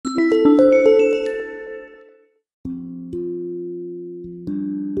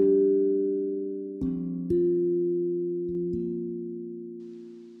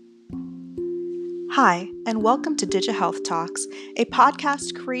Hi, and welcome to DigiHealth Talks, a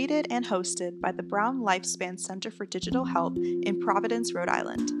podcast created and hosted by the Brown Lifespan Center for Digital Health in Providence, Rhode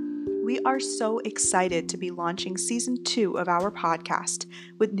Island. We are so excited to be launching Season 2 of our podcast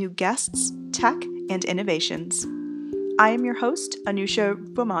with new guests, tech, and innovations. I am your host, Anusha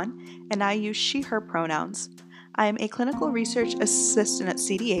Buman, and I use she/her pronouns. I am a clinical research assistant at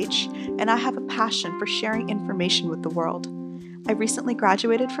CDH, and I have a passion for sharing information with the world. I recently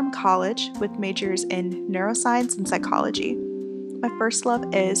graduated from college with majors in neuroscience and psychology. My first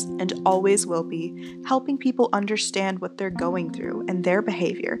love is, and always will be, helping people understand what they're going through and their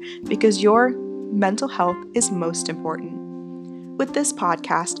behavior, because your mental health is most important. With this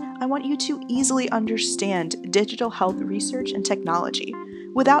podcast, I want you to easily understand digital health research and technology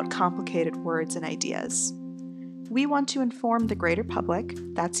without complicated words and ideas. We want to inform the greater public,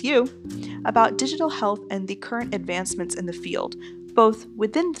 that's you, about digital health and the current advancements in the field, both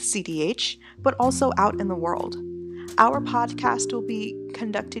within the CDH, but also out in the world. Our podcast will be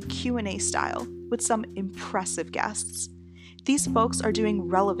conducted Q&A style with some impressive guests. These folks are doing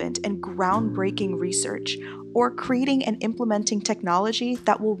relevant and groundbreaking research or creating and implementing technology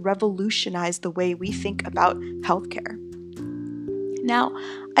that will revolutionize the way we think about healthcare. Now,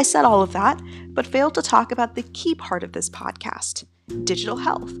 I said all of that, but failed to talk about the key part of this podcast, digital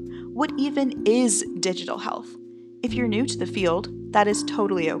health. What even is digital health? If you're new to the field, that is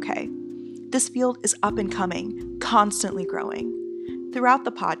totally okay. This field is up and coming, constantly growing. Throughout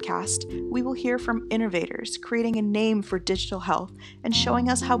the podcast, we will hear from innovators creating a name for digital health and showing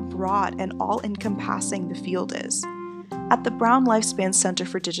us how broad and all-encompassing the field is. At the Brown Lifespan Center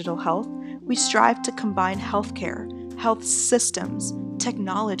for Digital Health, we strive to combine healthcare, health systems,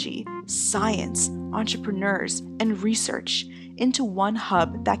 technology, science, entrepreneurs, and research into one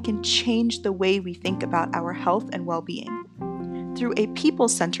hub that can change the way we think about our health and well-being. Through a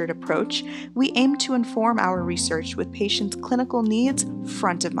people-centered approach, we aim to inform our research with patients' clinical needs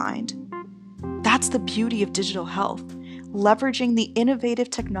front of mind. That's the beauty of digital health, leveraging the innovative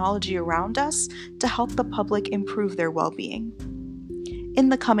technology around us to help the public improve their well-being. In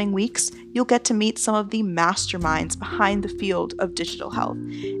the coming weeks, you'll get to meet some of the masterminds behind the field of digital health,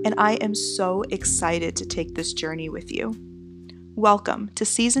 and I am so excited to take this journey with you. Welcome to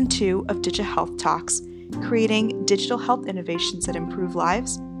Season 2 of DigiHealth Talks, creating digital health innovations that improve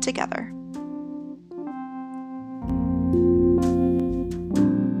lives together.